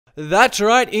That's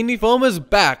right, Indieformer's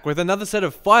back with another set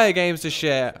of fire games to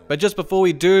share. But just before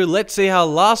we do, let's see how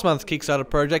last month's Kickstarter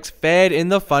projects fared in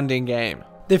the funding game.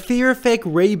 The Fear Effect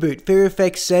reboot, Fear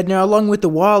Effect Sedna, along with the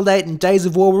Wild 8 and Days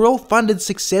of War were all funded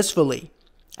successfully.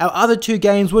 Our other two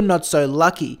games were not so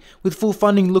lucky, with full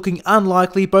funding looking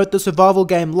unlikely. Both the survival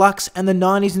game Lux and the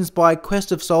 90s inspired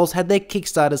Quest of Souls had their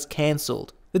Kickstarters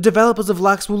cancelled. The developers of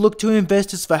Lux will look to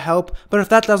investors for help, but if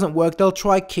that doesn't work they'll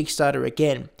try Kickstarter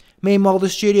again. Meanwhile, the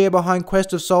studio behind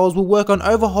Quest of Souls will work on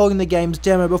overhauling the game's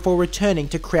demo before returning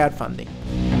to crowdfunding.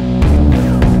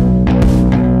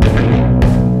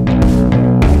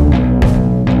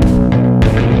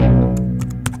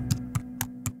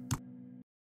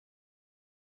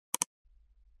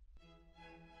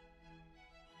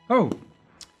 Oh,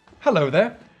 hello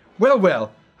there.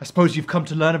 Well, I suppose you've come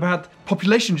to learn about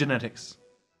population genetics.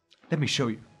 Let me show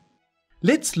you.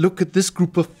 Let's look at this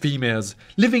group of females,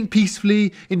 living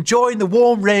peacefully, enjoying the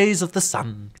warm rays of the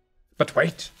sun. But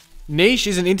wait. Niche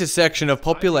is an intersection of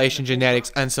population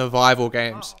genetics and survival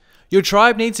games. Your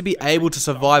tribe needs to be able to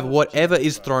survive whatever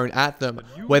is thrown at them,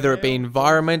 whether it be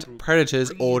environment,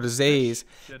 predators, or disease.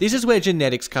 This is where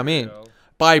genetics come in.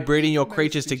 By breeding your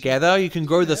creatures together, you can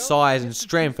grow the size and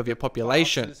strength of your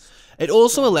population. It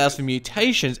also allows for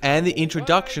mutations and the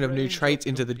introduction of new traits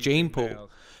into the gene pool.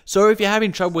 So if you're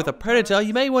having trouble with a predator,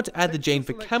 you may want to add the gene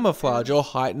for camouflage or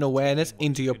heightened awareness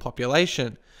into your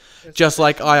population. Just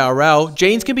like IRL,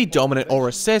 genes can be dominant or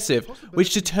recessive,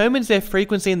 which determines their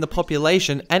frequency in the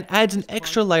population and adds an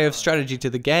extra layer of strategy to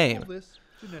the game.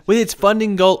 With its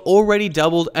funding goal already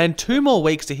doubled and 2 more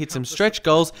weeks to hit some stretch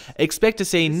goals, expect to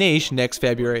see Niche next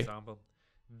February.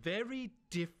 Very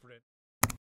different.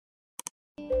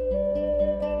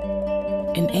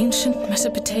 In ancient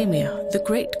Mesopotamia, the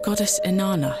great goddess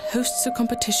Inanna hosts a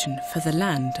competition for the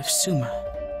land of Sumer.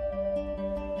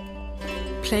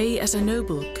 Play as a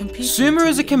noble competing. Sumer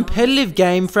is a competitive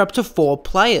game for up to 4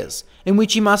 players, in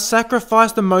which you must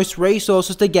sacrifice the most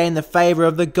resources to gain the favour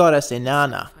of the goddess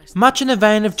Inanna. Much in the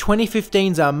vein of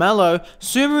 2015's Armello,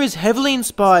 Sumer is heavily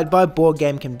inspired by board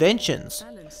game conventions.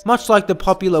 Much like the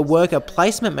popular worker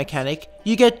placement mechanic,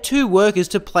 you get 2 workers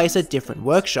to place at different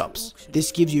workshops.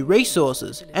 This gives you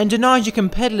resources, and denies your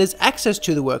competitors access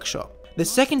to the workshop. The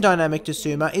second dynamic to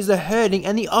Sumer is the herding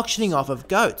and the auctioning off of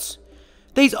goats.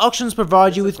 These auctions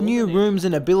provide you with new rooms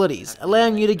and abilities,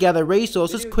 allowing you to gather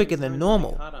resources quicker than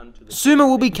normal. Sumer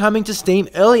will be coming to Steam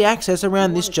Early Access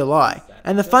around this July,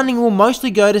 and the funding will mostly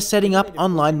go to setting up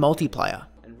online multiplayer.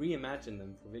 And reimagine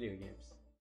them for video games.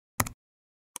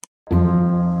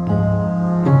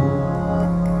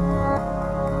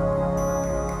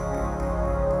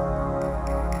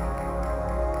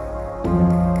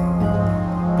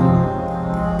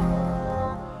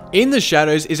 In the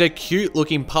Shadows is a cute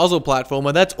looking puzzle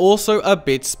platformer that's also a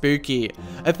bit spooky.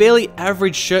 A fairly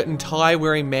average shirt and tie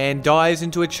wearing man dives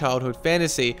into a childhood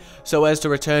fantasy so as to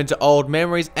return to old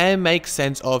memories and make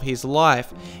sense of his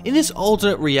life. In this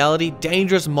alternate reality,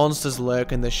 dangerous monsters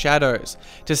lurk in the shadows.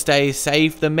 To stay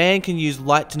safe, the man can use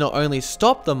light to not only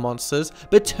stop the monsters,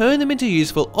 but turn them into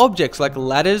useful objects like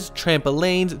ladders,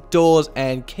 trampolines, doors,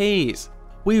 and keys.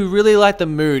 We really like the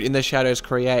mood In the Shadows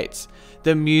creates.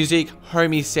 The music,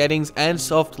 homey settings, and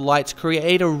soft lights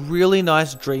create a really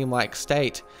nice dreamlike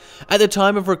state. At the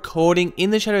time of recording,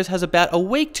 In the Shadows has about a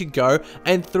week to go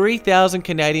and 3,000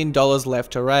 Canadian dollars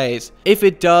left to raise. If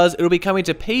it does, it'll be coming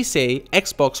to PC,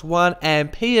 Xbox One,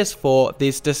 and PS4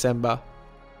 this December.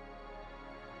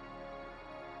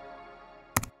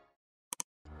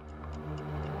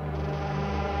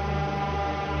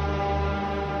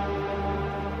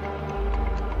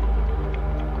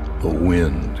 The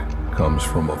wind comes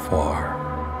from afar.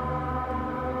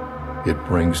 It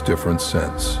brings different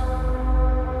scents.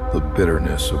 The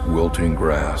bitterness of wilting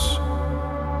grass,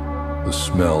 the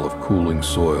smell of cooling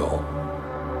soil,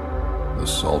 the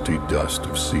salty dust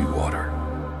of seawater.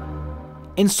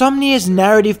 Insomnia's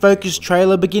narrative-focused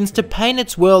trailer begins to paint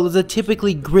its world as a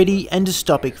typically gritty and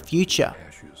dystopic future.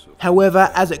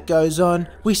 However, as it goes on,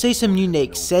 we see some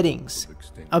unique settings.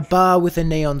 A bar with a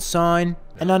neon sign,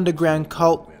 an underground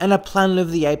cult, and a Planet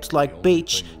of the Apes-like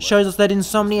beach shows us that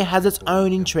Insomnia has its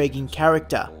own intriguing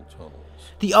character.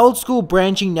 The old-school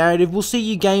branching narrative will see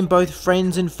you gain both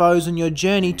friends and foes on your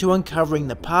journey to uncovering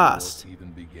the past.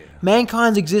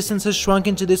 Mankind's existence has shrunk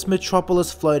into this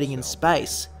metropolis floating in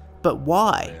space. But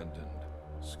why?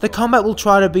 The combat will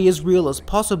try to be as real as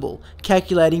possible,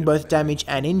 calculating both damage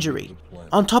and injury.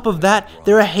 On top of that,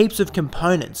 there are heaps of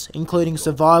components, including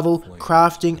survival,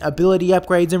 crafting, ability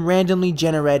upgrades, and randomly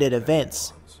generated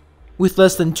events. With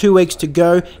less than 2 weeks to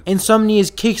go,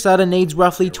 Insomnia's Kickstarter needs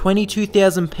roughly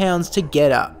 £22,000 to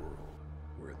get up.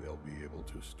 Where they'll be able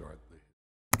to start the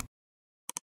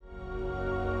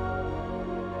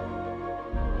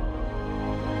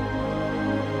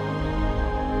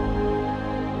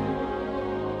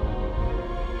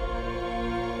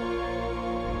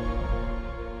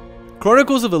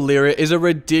Chronicles of Illyria is a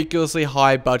ridiculously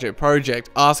high budget project,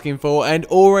 asking for and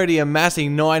already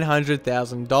amassing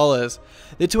 $900,000.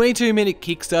 The 22-minute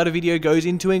Kickstarter video goes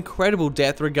into incredible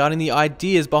depth regarding the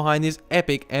ideas behind this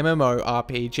epic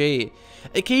MMORPG.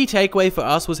 A key takeaway for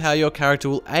us was how your character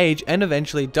will age and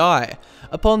eventually die.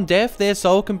 Upon death, their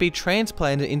soul can be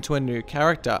transplanted into a new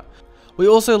character. We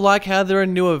also like how there are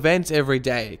new events every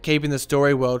day, keeping the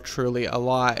story world truly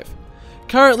alive.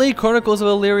 Currently, Chronicles of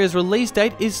Illyria's release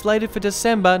date is slated for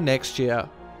December next year.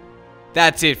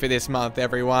 That's it for this month,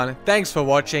 everyone. Thanks for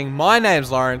watching. My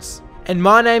name's Lawrence. And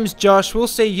my name's Josh. We'll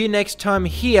see you next time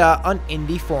here on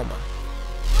Indieformer.